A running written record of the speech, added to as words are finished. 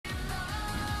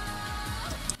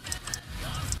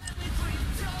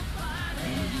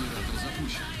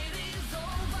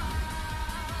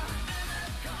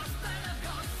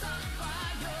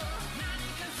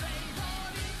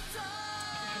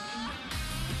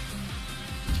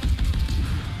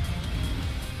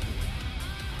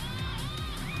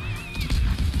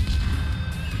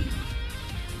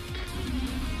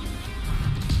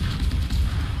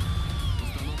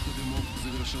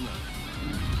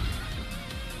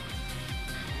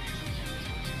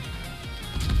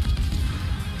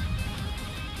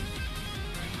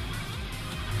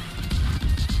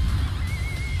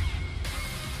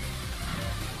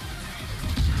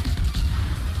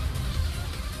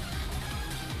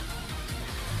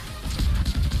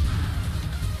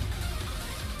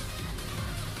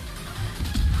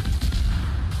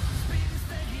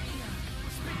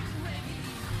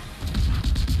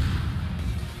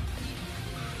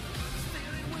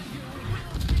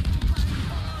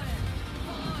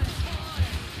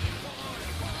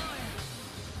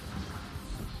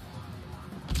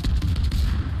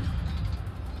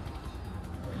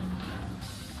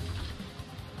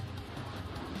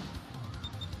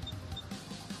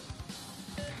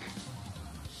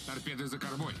Торпеды за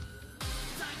кормой.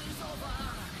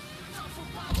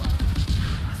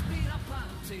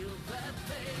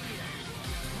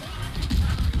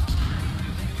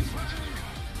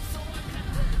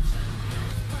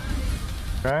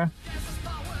 Okay.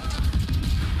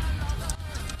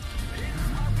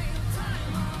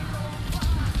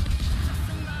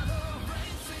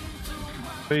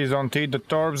 Please don't eat the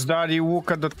torps, Daddy.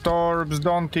 Look at the torps.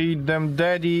 Don't eat them,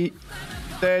 Daddy.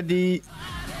 Daddy.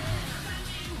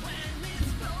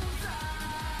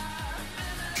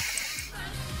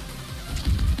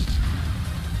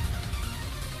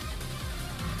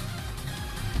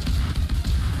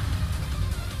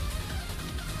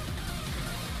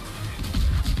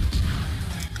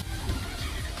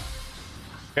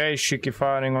 Okay, she keep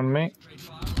firing on me.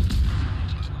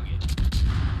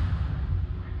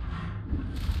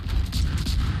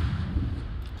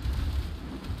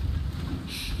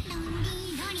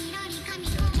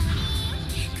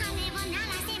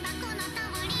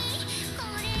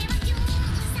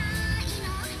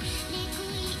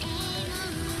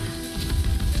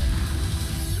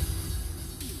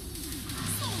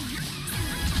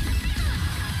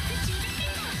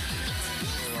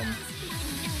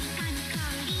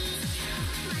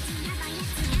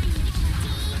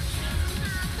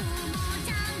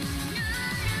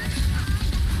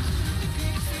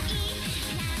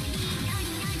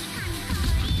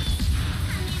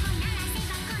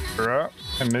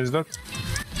 I missed that.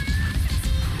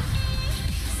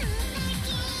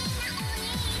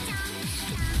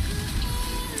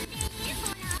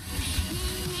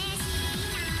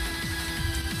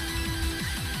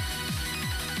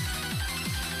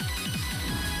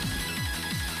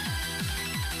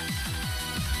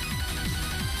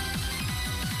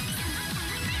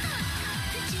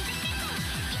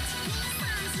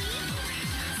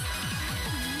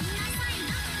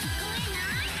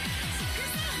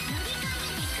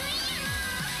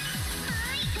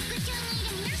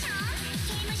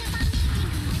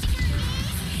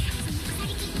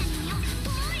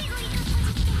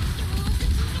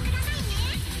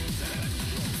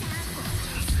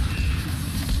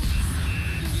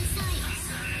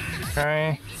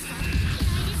 Okay.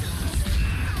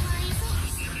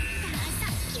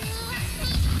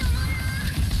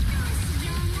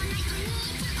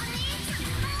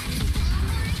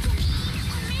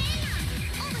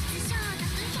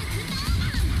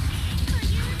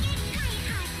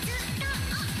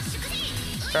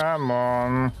 Come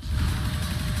on.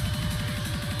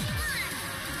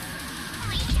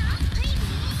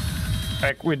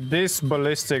 Like with this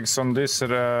ballistics on this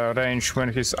range,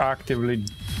 when he's actively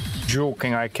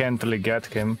juking, I can't really get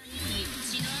him.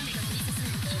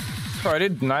 So I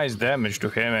did nice damage to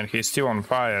him and he's still on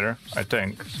fire, I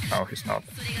think. No, he's not.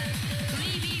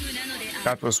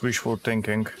 That was wishful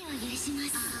thinking.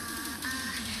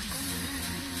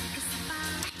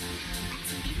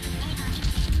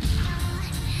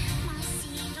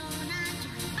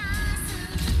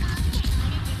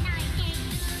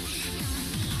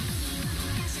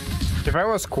 If I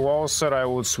was closer, I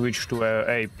would switch to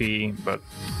AP, but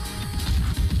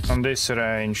on this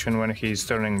range, and when he's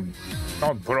turning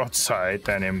not broadside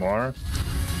anymore,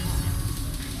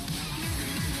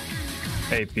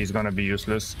 AP is gonna be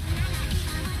useless.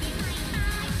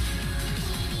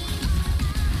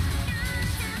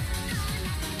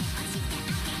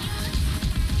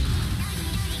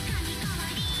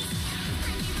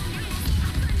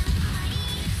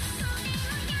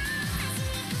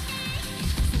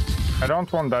 I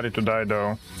don't want Daddy to die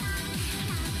though.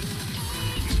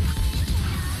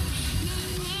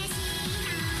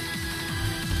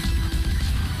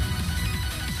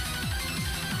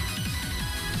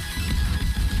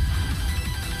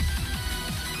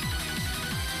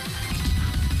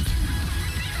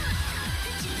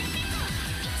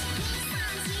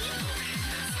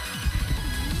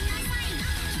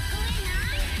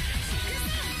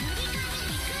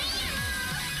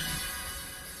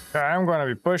 I'm gonna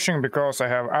be pushing because I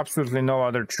have absolutely no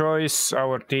other choice.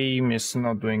 Our team is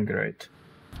not doing great.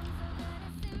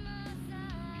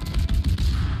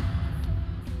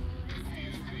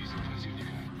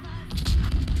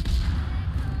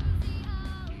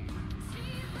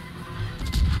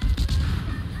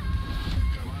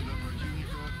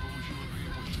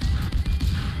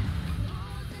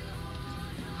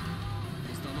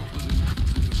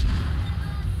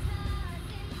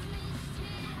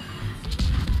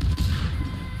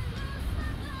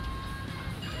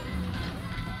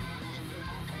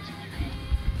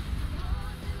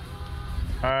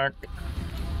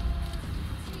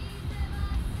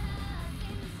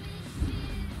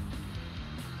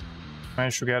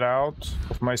 Managed to get out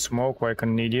of my smoke like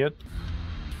an idiot.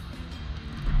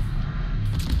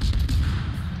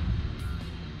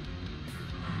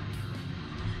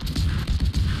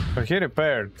 So he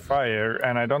repaired fire,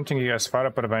 and I don't think he has fire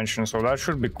prevention, so that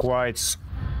should be quite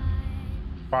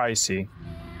spicy.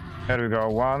 There we go,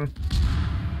 one.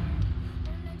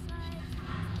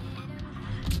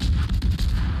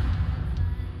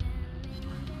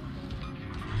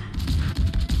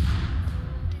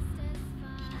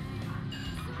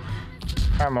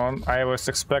 Come on, I was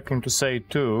expecting to say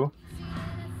two.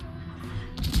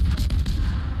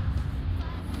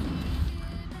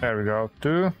 There we go,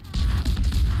 two.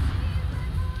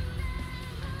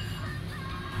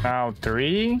 Now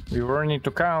three. We will need to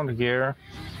count here.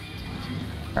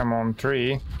 Come on,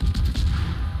 three.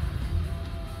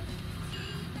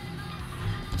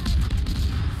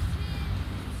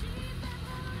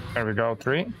 There we go,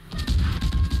 three.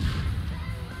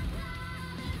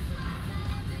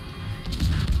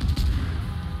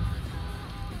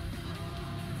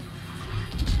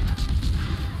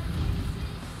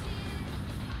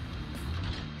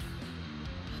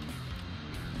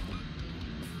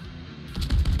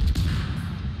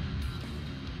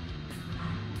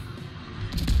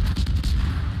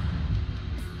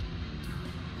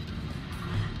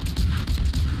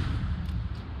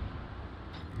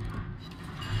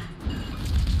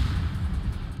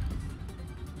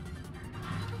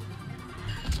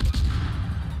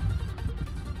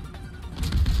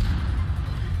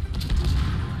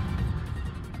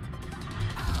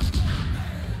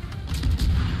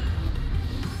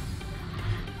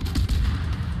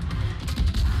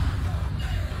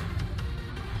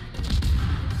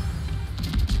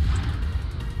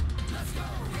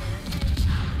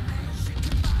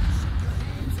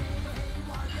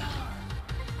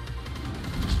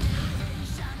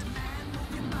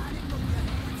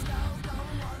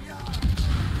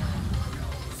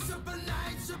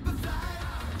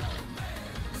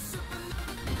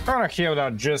 I'm gonna heal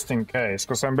that just in case,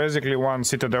 because I'm basically one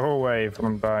citadel away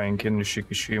from dying in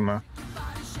Shikishima.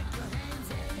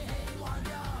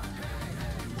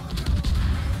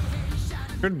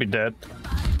 Could be dead.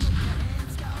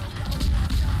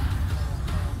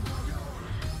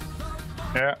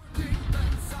 Yeah.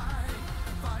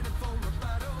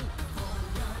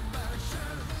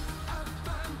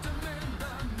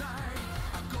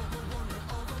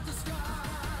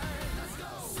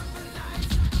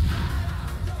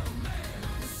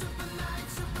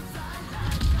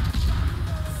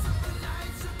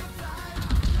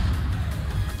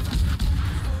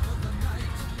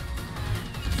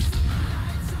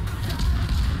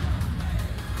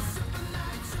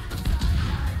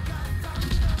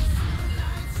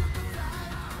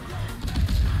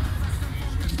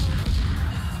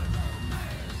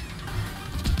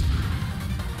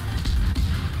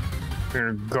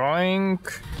 We're going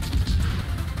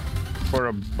for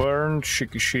a burned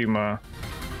Shikishima.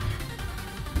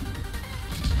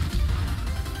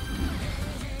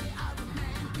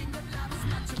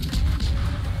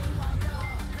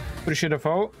 Appreciate the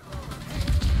fall.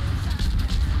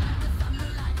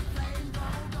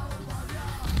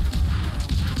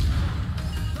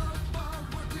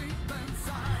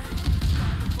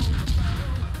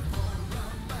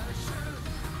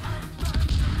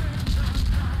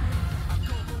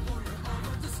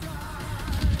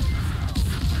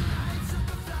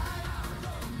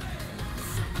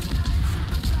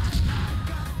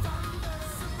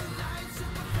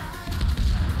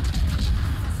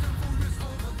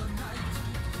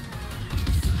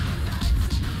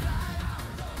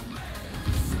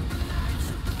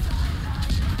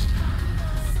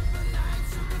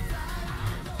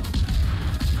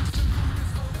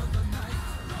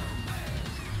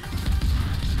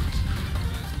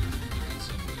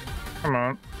 Come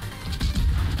on.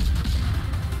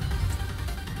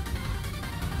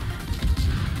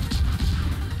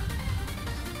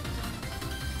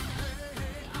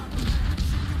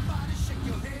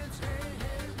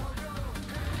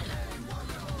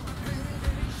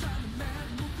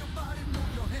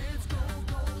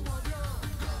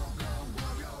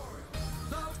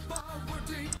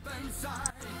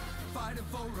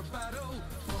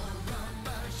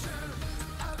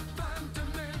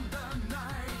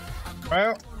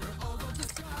 Well,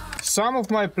 some of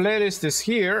my playlist is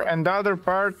here, and the other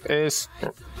part is,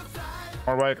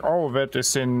 or like all of it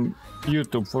is in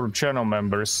YouTube for channel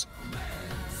members.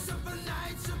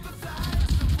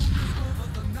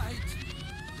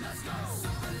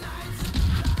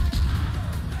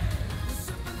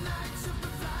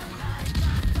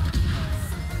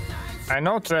 I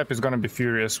know Trap is gonna be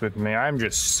furious with me, I'm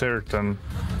just certain.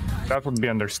 That would be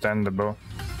understandable.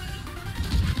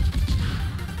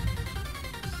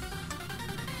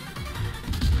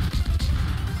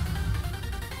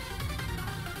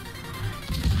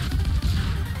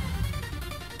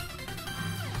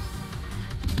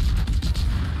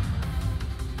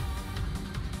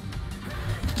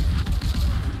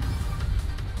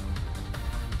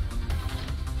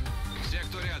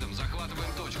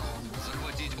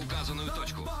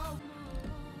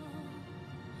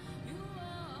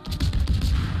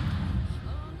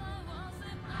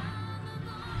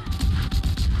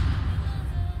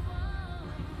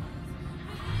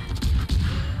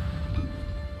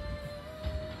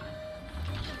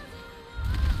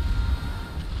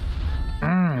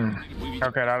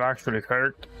 Okay, that actually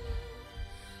hurt.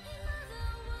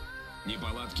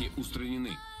 Неполадки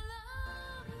устранены.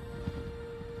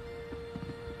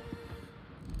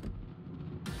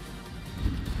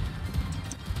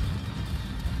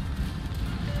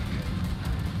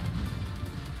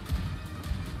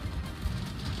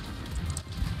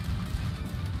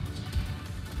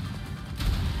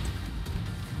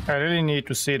 I really need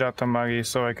to see that Tamagi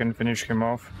so I can finish him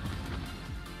off.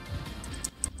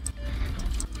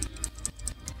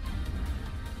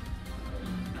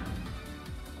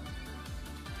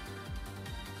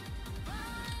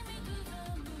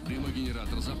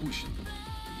 Дымогенератор запущен.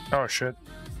 Oh shit.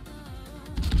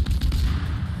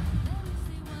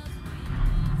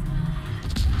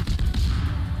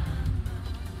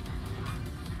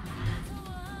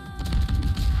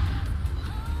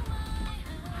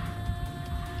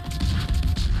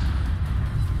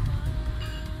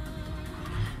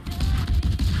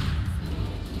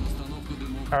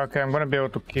 Okay, I'm gonna be able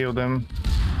to kill them.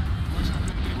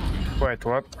 Wait,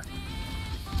 what?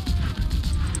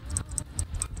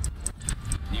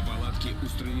 Неполадки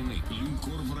устранены.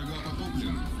 Линкор врага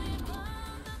потоплен.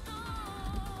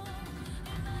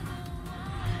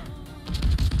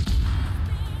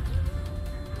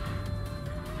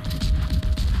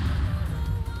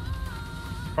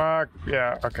 Fuck,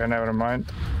 yeah, okay, never mind.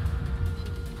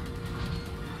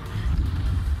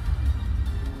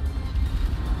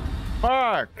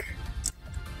 Fuck!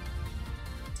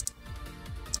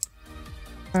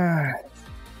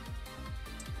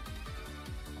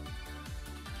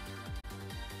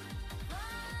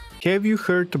 Have you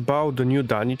heard about the new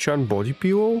Dani-chan body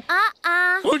pillow?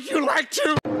 Would you like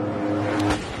to?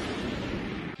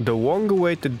 The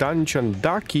long-awaited Dani-chan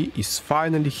Daki is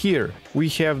finally here. We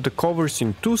have the covers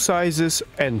in 2 sizes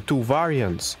and 2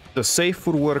 variants. The safe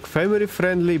for work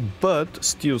family-friendly but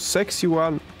still sexy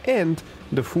one, and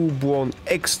the full-blown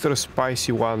extra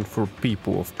spicy one for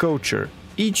people of culture.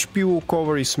 Each pillow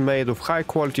cover is made of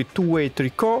high-quality 2-way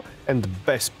tricot and the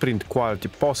best print quality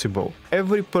possible.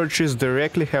 Every purchase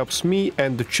directly helps me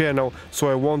and the channel, so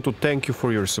I want to thank you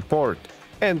for your support.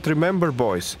 And remember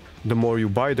boys, the more you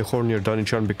buy, the hornier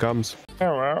Dani-chan becomes.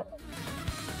 Oh well.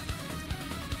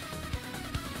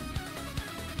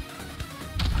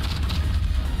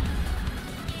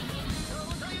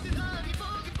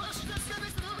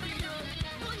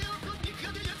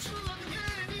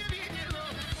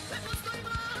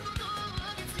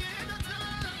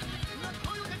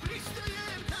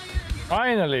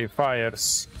 Finally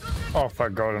fires off a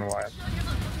golden wire.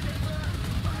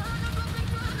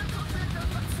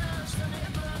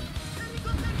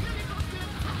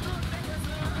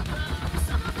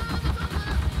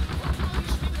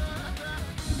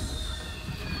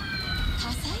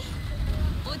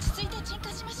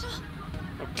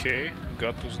 Okay,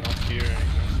 Gato's not here anymore.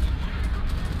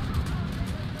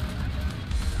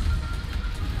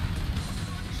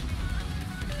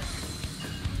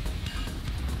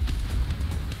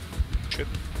 Shit.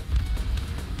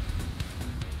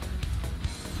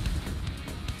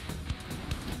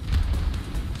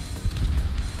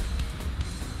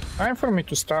 Time for me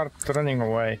to start running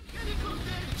away.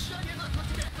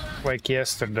 Like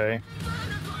yesterday.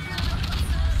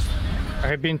 I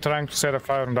have been trying to set a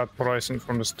fire on that poison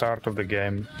from the start of the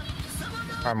game.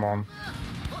 I'm on.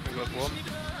 I got one.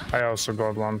 I also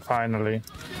got one, finally.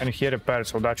 And he repaired,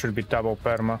 so that should be double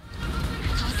perma.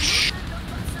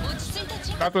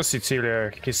 That was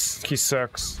Sicilia, he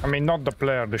sucks. I mean, not the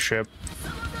player, the ship.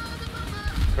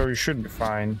 So you should be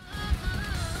fine.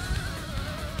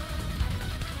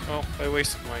 Well, I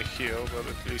wasted my heal, but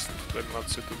at least I'm not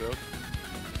citadel.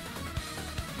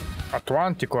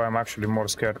 Atlantico, I'm actually more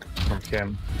scared from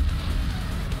him.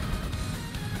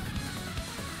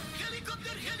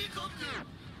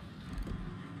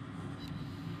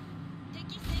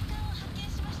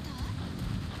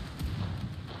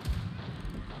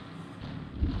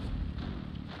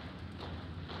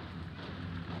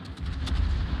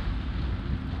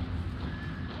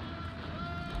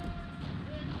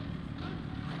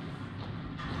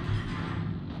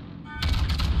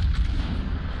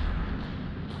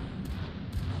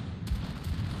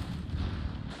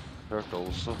 Hurt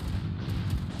also.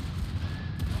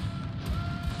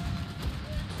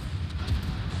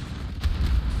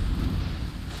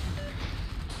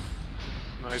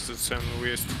 Nice that San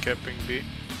Luis capping B.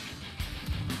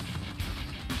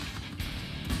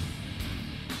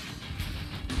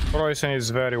 Poison is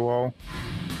very low.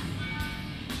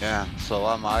 Yeah, so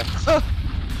am I.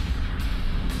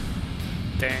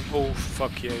 Dang. Oh,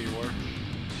 fuck yeah, you are.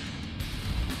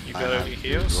 You I got have any to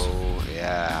heals? go-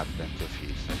 Yeah, I have plenty of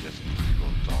heals. I just need to go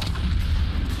down.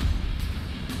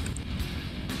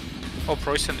 Oh,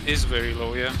 Preußen is very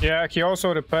low, yeah. Yeah, he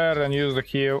also repaired and used the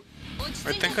heal.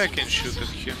 I think I can shoot at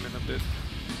him in a bit.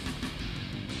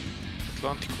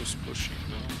 Atlantico's pushing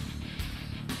though.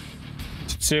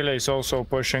 Sicily is also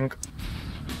pushing.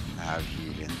 Now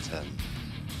healing 10.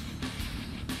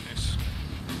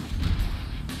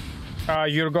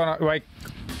 Nice. You're gonna, like,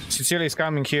 Sicily is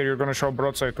coming here, you're gonna show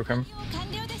broadside to him.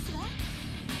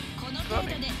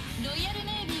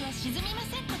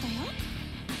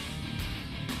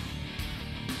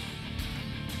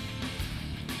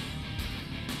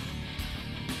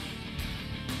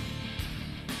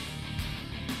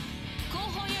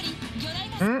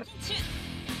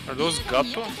 Are those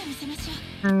Gato?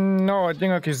 No, I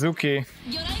think Akizuki.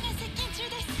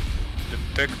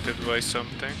 Detected by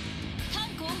something.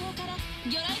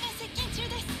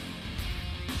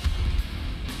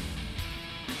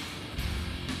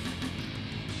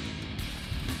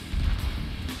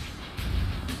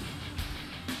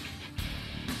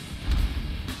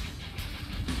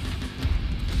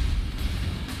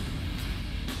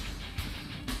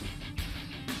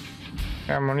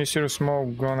 Yeah, Monisir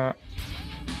smoke gonna.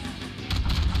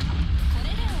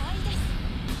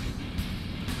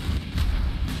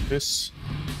 This.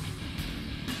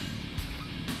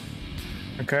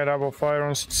 Okay, double fire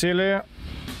on Sicilia.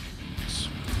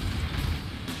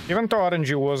 Even though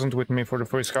RNG wasn't with me for the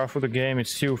first half of the game, it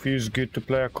still feels good to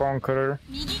play a Conqueror.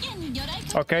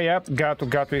 Okay, yep,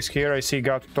 Gato is here. I see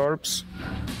Gato Torps.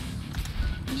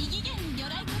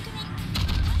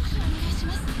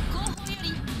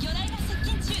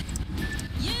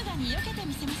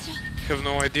 I have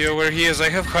no idea where he is. I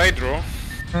have Hydro.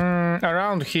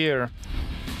 Around here.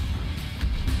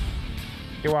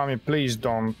 Iwami, please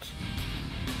don't.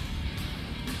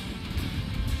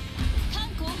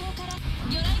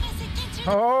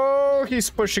 Oh, he's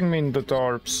pushing me in the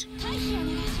torps.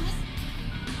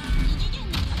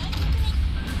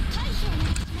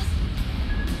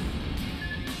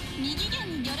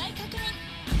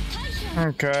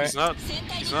 Okay.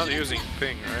 He's not using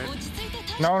ping, right?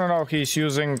 No, he's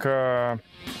using well,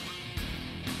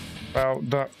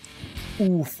 the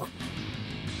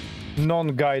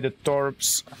non-guided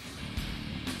torps.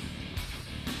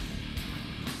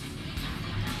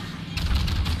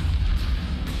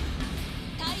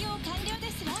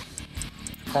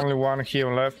 Only one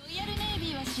heal left. I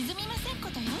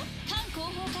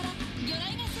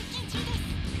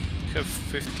have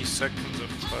 50 seconds of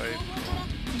fight.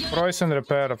 Preußen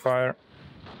repair a fire.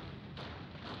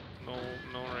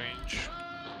 No range.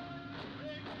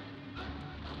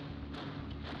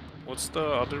 What's the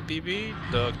other BB?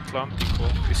 The Atlantico.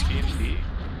 Is he in B?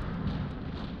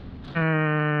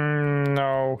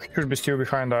 No, he should be still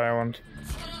behind the island.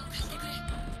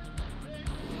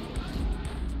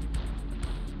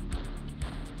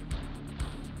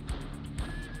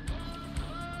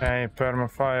 Okay,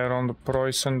 permafire on the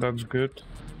Preußen, that's good.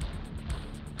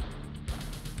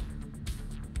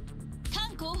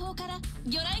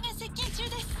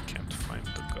 Can't find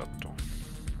the Gato.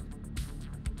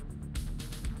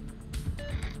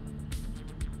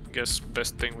 Guess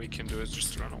best thing we can do is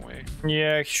just run away.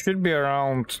 Yeah, he should be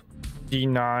around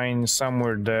D9,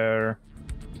 somewhere there.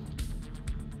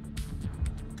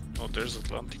 Oh, there's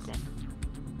Atlantico.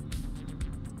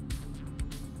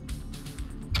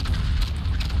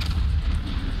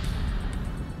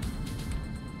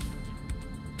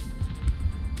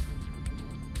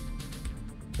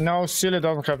 No, Silly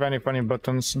doesn't have any funny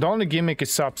buttons. The only gimmick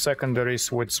is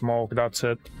sub-secondaries with smoke, that's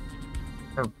it.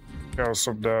 Because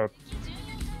of that.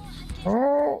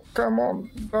 Oh, come on,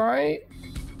 die.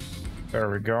 There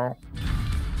we go.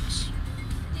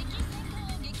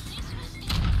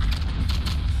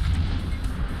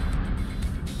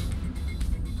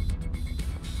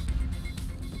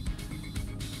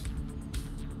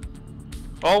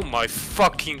 Oh my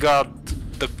fucking god!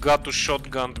 The Gato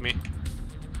shotgunned me.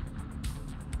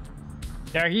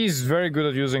 Yeah, he's very good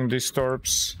at using these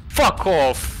torps. Fuck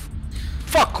off!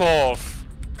 Fuck off!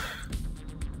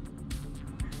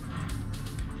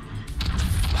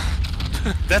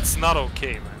 That's not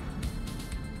okay, man.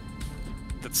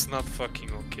 That's not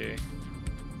fucking okay.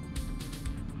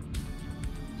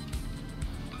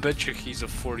 Bet you he's a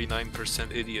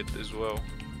 49% idiot as well.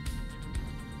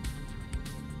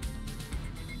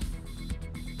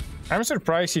 I'm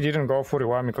surprised he didn't go for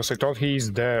Iwami because I thought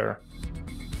he's there.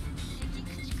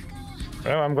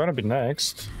 Well, I'm gonna be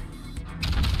next.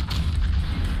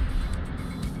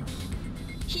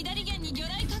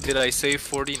 Did I say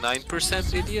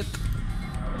 49% idiot?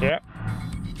 Yeah.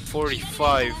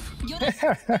 45.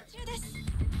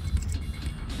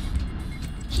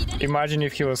 Imagine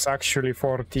if he was actually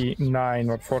 49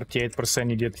 or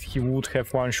 48% idiot, he would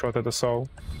have one shot at us all.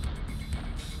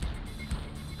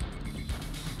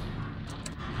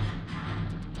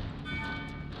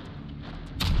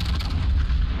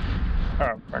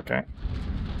 Oh, okay.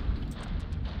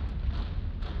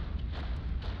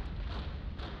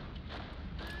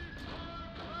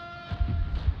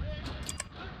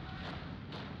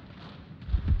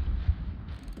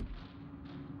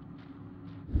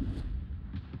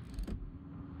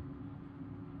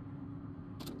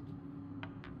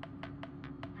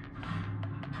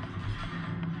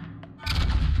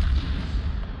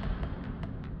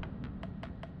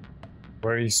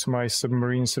 Where is my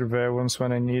submarine surveillance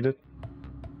when I need it?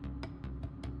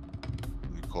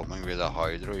 I'm coming with a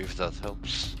Hydro if that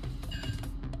helps.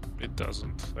 It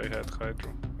doesn't. I had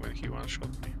Hydro when he one-shot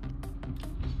me.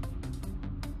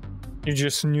 You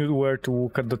just knew where to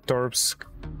look at the torps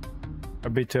a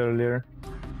bit earlier.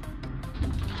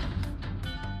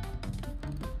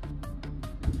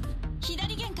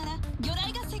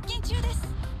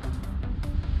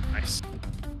 Nice.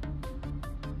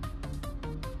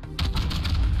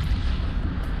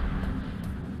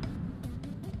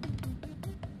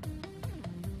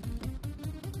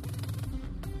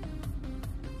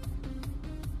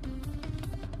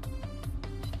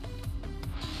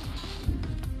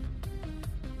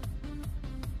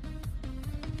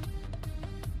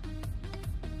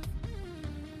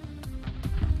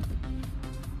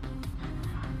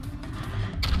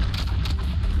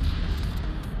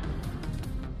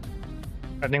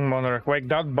 I think Monarch, like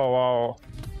that Balao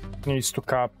needs to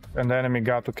cap and the enemy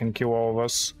Gato can kill all of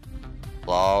us.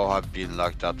 Wow, I've been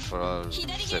like that for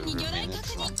several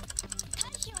minutes now.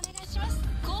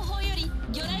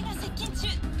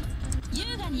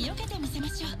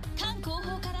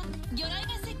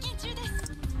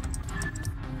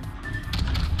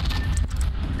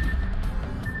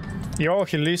 Yo,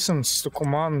 he listens to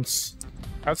commands.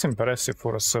 That's impressive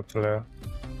for a sub player.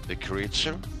 The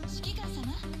creature?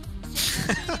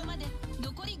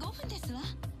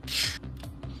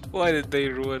 Why did they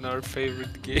ruin our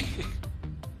favorite game?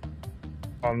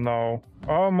 Oh no.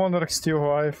 Oh, Monarch's still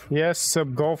alive. Yes,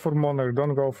 sub, go for Monarch,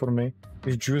 don't go for me.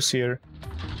 It's juicier.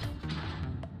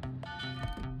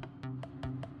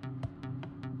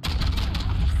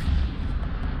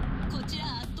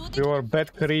 We were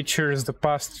bad creatures the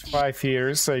past 5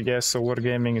 years, I guess, so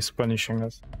Wargaming is punishing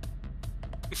us.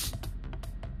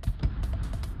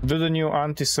 Do the new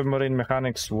anti-submarine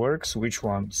mechanics works? Which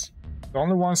ones? The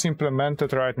only ones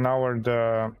implemented right now are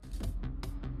the...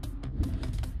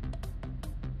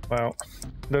 well,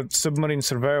 the submarine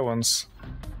surveillance.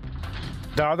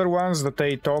 The other ones that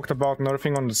they talked about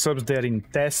nerfing on the subs, they're in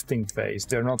testing phase,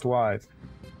 they're not live.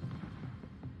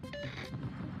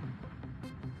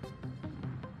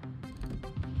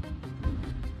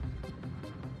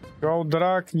 Go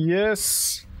Drak,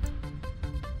 yes!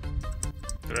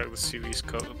 Drag, the CV's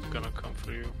gonna come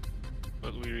for you,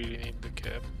 but we really need the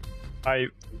cap. I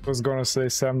was gonna say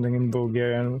something in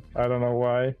Bulgarian, I don't know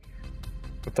why,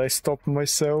 but I stopped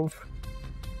myself.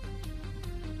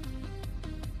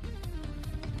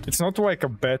 It's not like a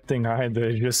bad thing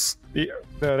either, just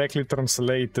directly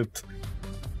translated.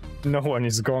 No one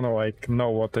is gonna like know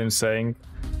what I'm saying.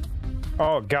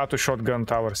 Oh, Gato shotgun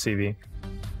tower CV.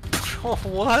 Oh,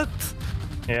 what?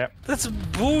 Yeah. That's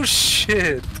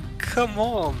bullshit! Come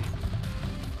on!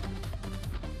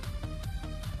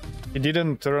 He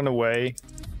didn't run away.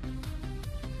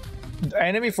 The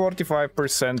enemy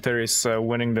 45% is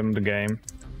winning them the game.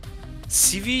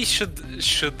 CV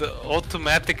should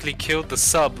automatically kill the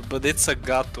sub, but it's a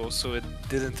Gato, so it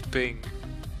didn't ping.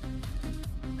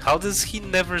 How does he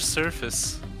never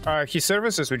surface? He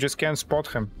surfaces, we just can't spot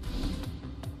him.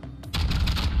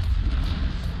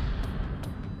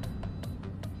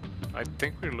 I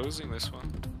think we're losing this one.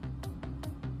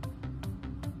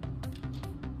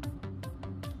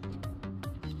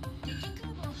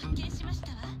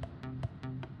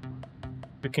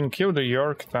 We can kill the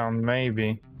Yorktown,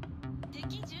 maybe.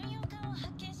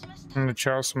 And the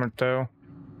Charles Martel.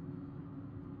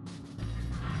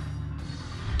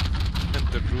 And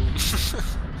the room.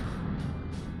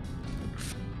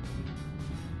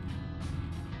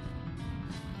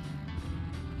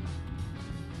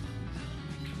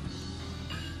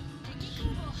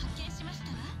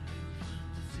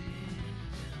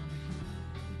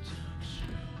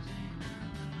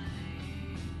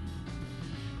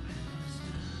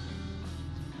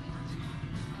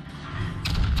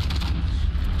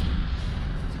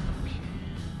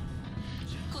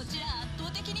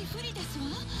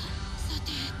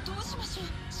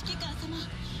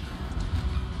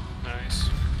 Nice.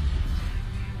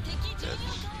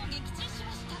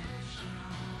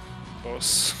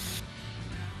 boss.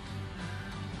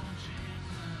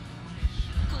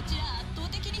 こちら圧倒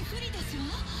的に不利ですわ。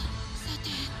さて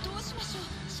どうしましょう、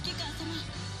指揮官様。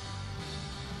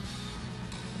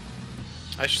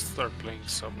 I should start playing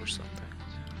sub or something.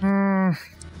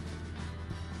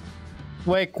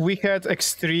 Like, we had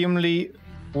extremely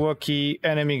lucky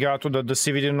enemy Gato that the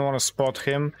CV didn't want to spot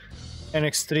him, and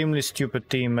extremely stupid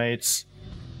teammates.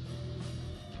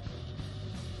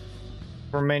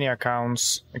 For many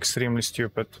accounts, extremely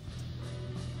stupid.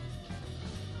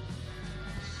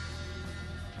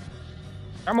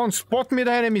 Come on, spot me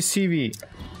the enemy CV.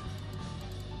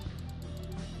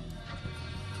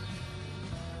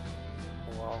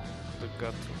 Wow, the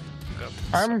gut.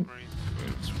 I'm submarine.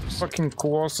 It's for fucking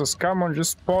closest. Come on,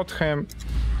 just spot him.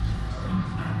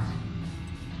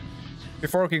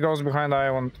 Before he goes behind the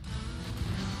island.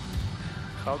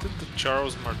 How did the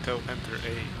Charles Martel enter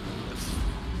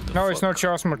A? The No, it's fuck? not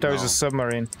Charles Martel, it's No. a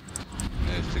submarine.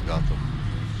 Yeah, it's the Gato.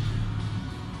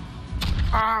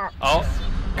 Oh,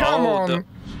 Come oh, on! the-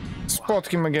 Spot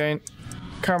him again.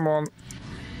 Come on.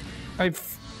 I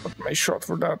fucked my shot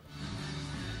for that.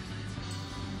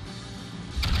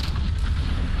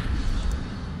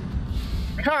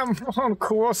 Come on,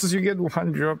 Colossus, you get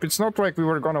one drop. It's not like we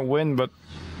were gonna win, but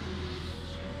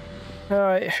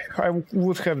I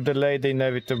would have delayed the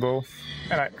inevitable.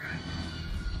 And I...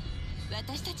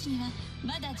 私たちには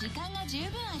まだ時間が十分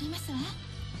ありますわ。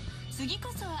次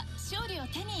こそは勝利を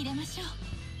手に入れましょう。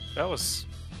 that was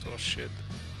oh shit.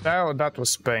 That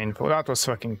was painful. That was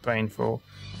fucking painful.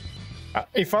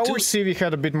 If our Dude. CV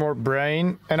had a bit more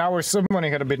brain, and our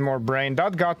submarine had a bit more brain,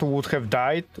 that Gato would have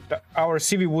died. Our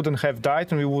CV wouldn't have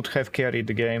died, and we would have carried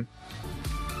the game.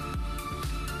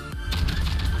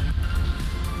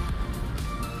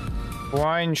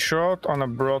 Blind shot on a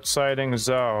broadsiding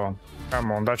Zao.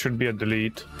 Come on, that should be a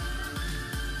delete.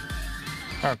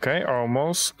 Okay,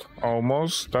 almost.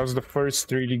 Almost. That's the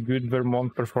first really good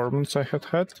Vermont performance I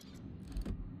had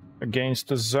against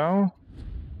the Zao.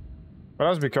 But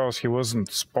that's because he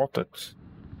wasn't spotted.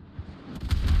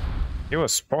 He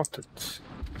was spotted.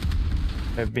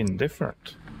 Have been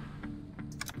different.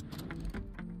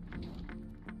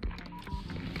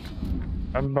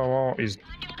 That ballon is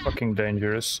fucking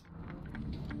dangerous.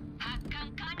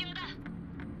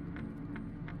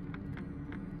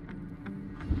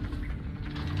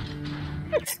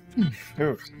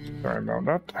 Ooh, sorry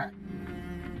about that.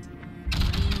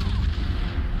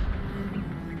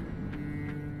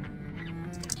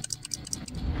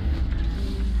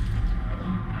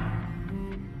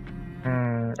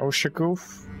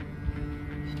 Oshikov.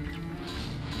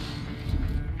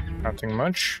 Nothing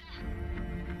much.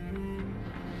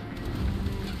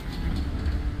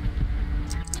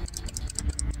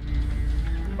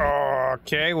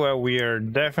 Okay, well, we are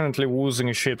definitely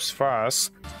losing ships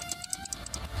fast.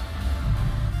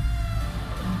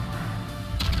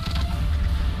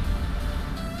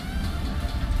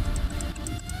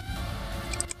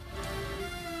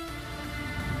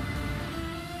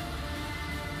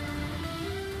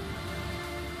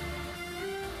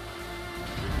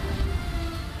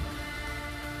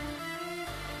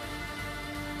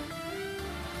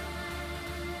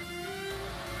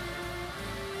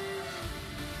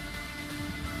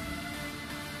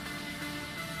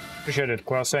 Appreciate it,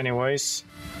 Quas, anyways.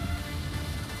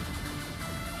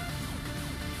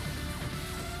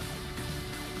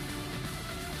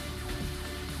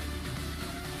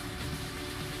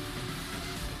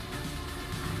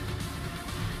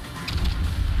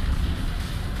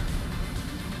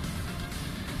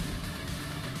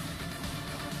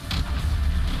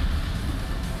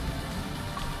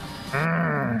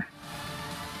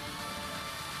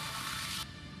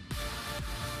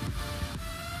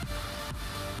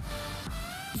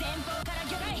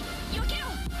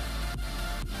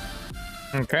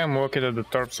 Okay, I'm looking at the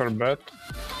torps are bad.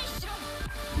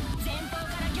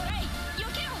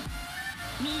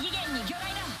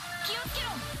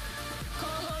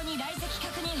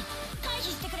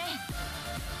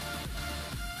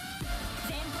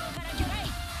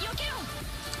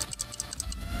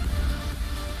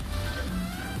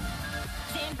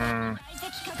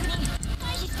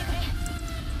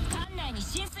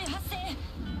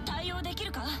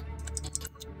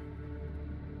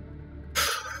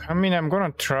 I mean, I'm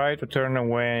gonna try to turn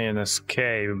away and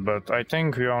escape, but I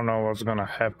think we all know what's gonna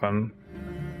happen.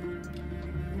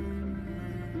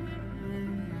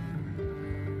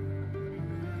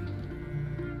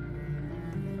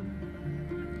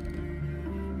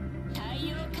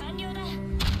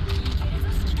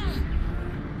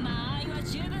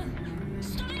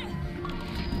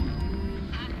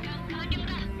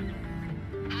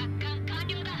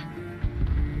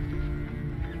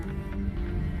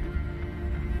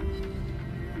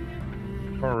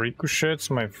 More ricochets,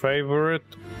 my favorite.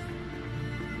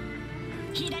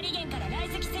 左舷から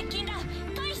雷石接近だ。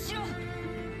回避しろ。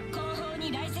後方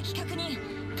に雷石確認。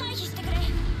回避してくれ。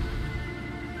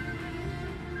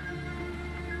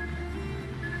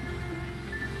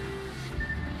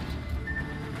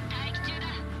待機中だ。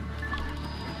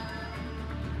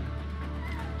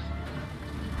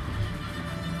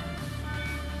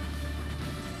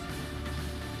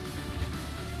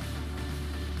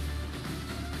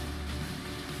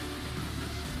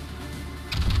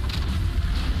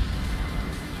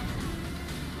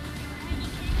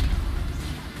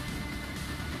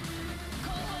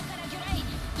後方から魚雷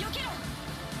避けろ。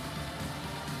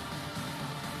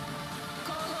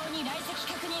後方に雷石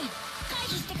確認。回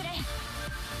避してくれ。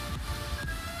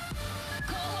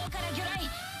後方から魚雷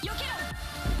避けろ。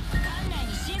艦内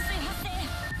に浸水発生。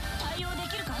対応で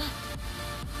きるか。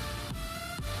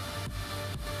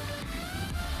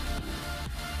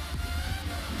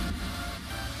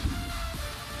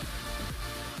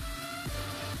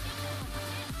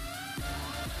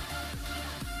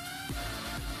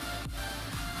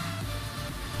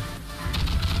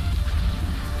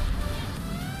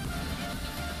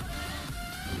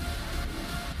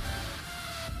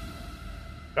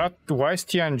That why is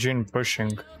Tianjin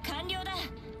pushing? 完了だ。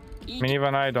 I mean,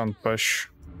 even I don't push.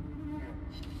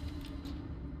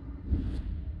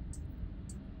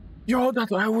 Yo,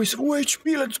 that I was full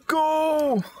HP. Let's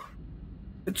go.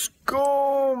 Let's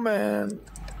go, man.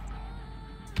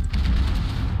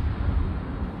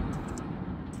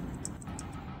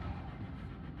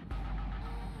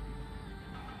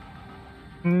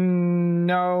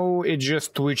 No, it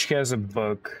just Twitch has a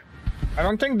bug. I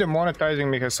don't think the monetizing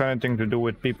me has anything to do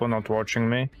with people not watching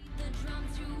me.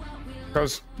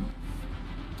 Because...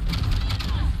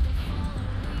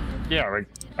 yeah, like,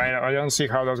 I don't see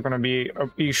how that's gonna be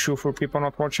an issue for people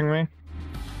not watching me.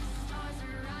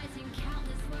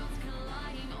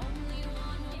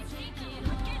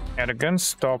 And again,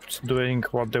 stopped doing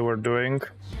what they were doing.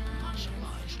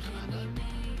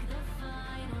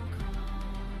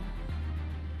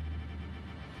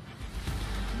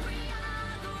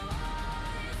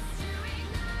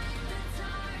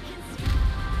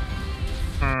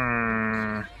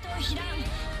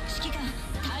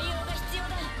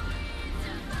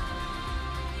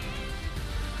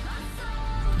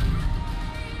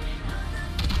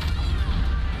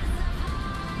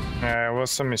 Yeah, it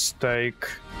was a mistake.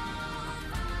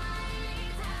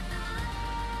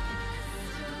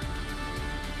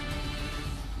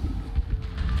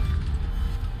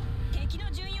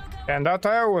 And that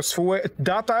tire was full.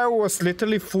 That tire was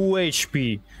literally full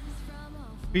HP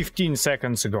 15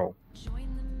 seconds ago.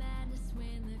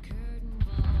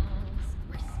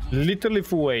 Literally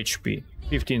full HP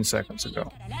 15 seconds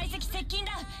ago.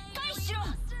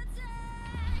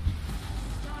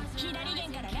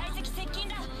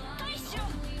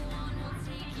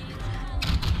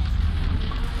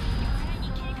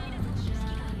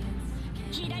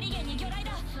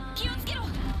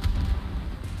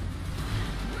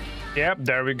 Yep,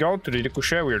 there we go, to the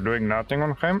ricochet, we're doing nothing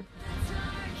on him.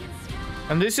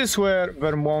 And this is where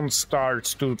Vermont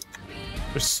starts to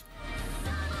just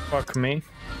fuck me.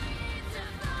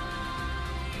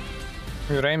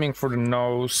 We're aiming for the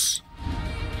nose.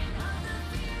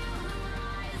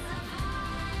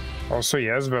 Also,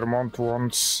 yes, Vermont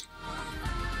wants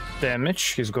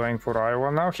damage. He's going for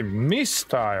Iowa now. He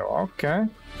missed Iowa, okay.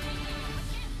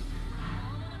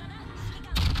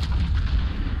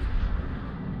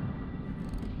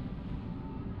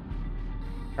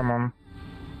 Come on.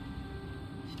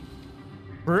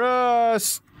 Bruh,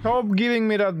 stop giving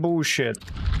me that bullshit.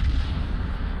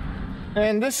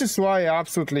 And this is why I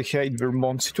absolutely hate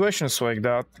Vermont situations like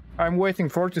that. I'm waiting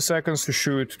 40 seconds to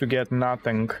shoot to get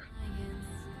nothing.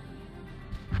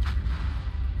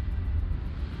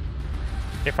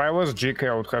 If I was GK,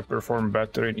 I would have performed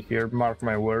better in here. Mark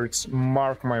my words.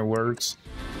 Mark my words.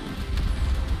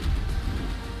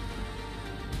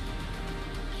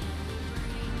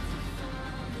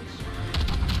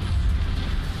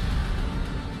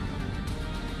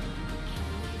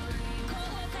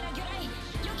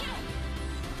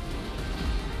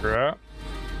 Bruh.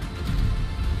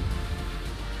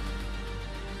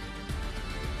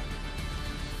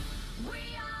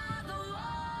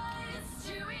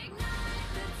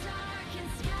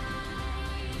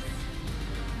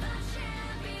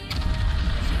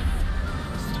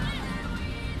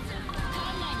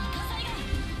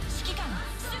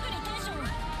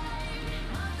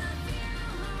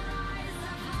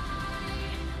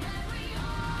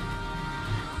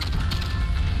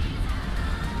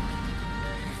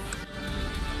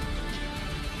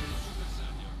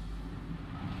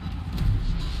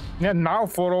 Yeah, now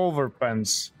 4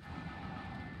 overpens.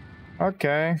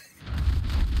 Okay.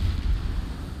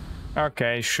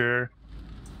 Okay, sure.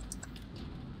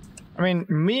 I mean,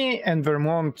 me and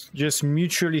Vermont just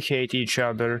mutually hate each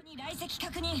other.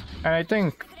 And I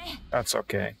think that's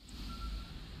okay.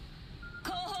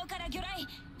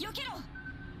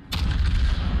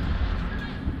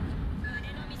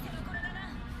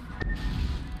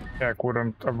 Yeah, I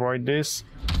couldn't avoid this.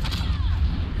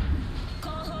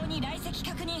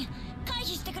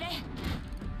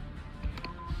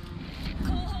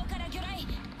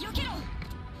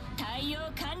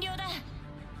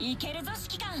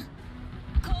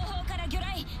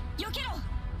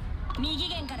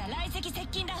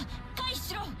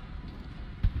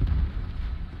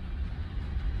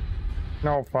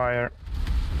 No fire.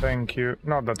 Thank you.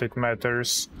 Not that it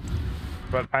matters.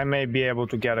 But I may be able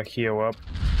to get a heal up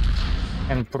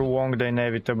and prolong the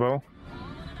inevitable.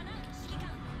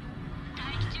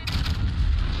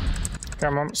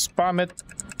 Come on, spam it.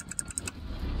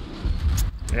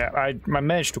 Yeah, I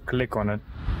managed to click on it.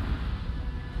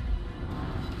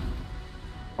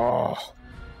 Oh.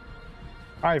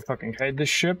 I fucking hate this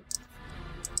ship.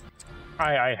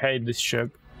 I hate this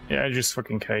ship. Yeah, I just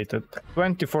fucking hate it.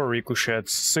 24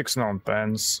 ricochets, 6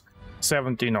 non-pens,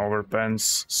 17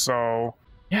 overpens, so...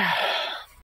 Yeah.